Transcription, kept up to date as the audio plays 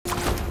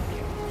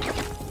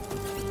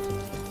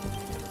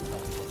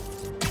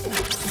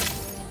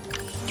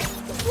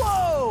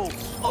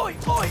Oi,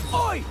 oi,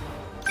 oi!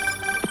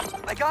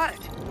 I got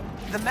it.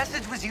 The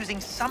message was using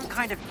some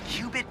kind of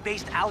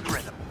qubit-based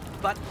algorithm.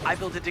 But I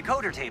built a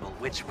decoder table,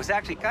 which was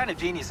actually kind of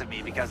genius of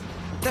me because...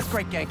 That's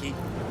great, Genki.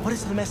 What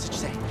does the message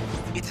say?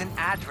 It's an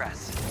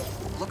address.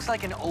 Looks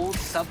like an old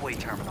subway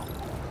terminal.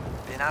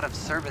 Been out of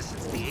service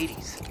since the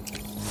 80s.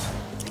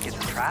 Think it's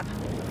a trap?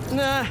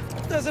 Nah,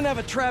 doesn't have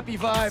a trappy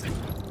vibe.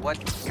 What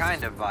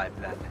kind of vibe,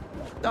 then?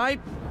 I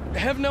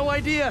have no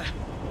idea.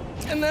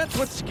 And that's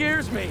what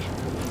scares me.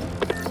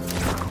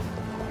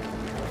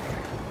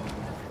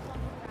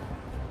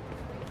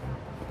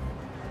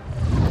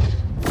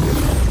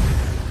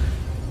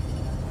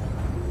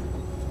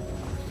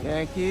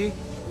 Yankee,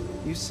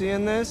 you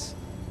seeing this?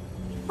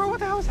 Bro, what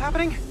the hell is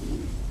happening?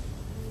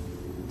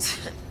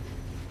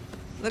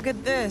 Look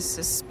at this,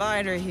 a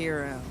spider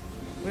hero.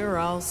 We're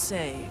all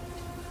saved.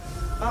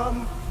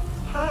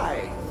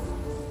 Hi.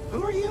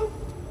 Who are you?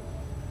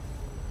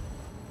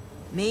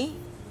 Me?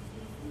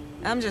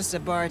 I'm just a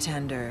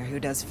bartender who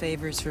does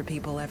favors for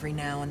people every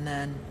now and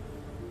then.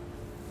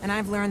 And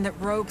I've learned that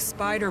rogue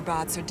spider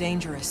bots are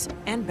dangerous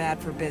and bad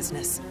for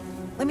business.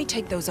 Let me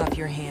take those off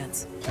your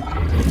hands.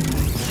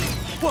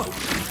 Whoa!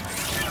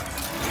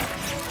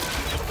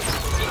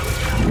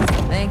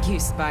 Thank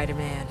you,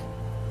 Spider-Man.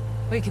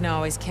 We can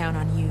always count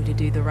on you to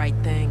do the right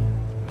thing.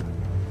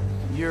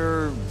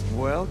 You're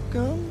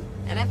welcome?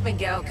 And if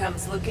Miguel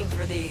comes looking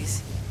for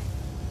these,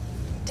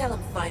 tell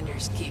him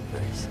finders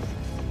keepers.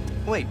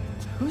 Wait,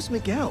 who's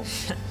Miguel?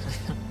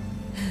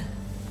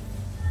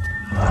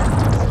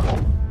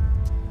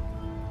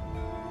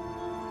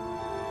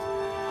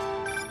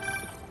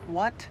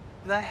 What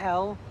the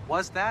hell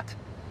was that?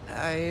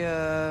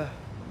 I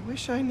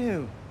wish I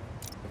knew.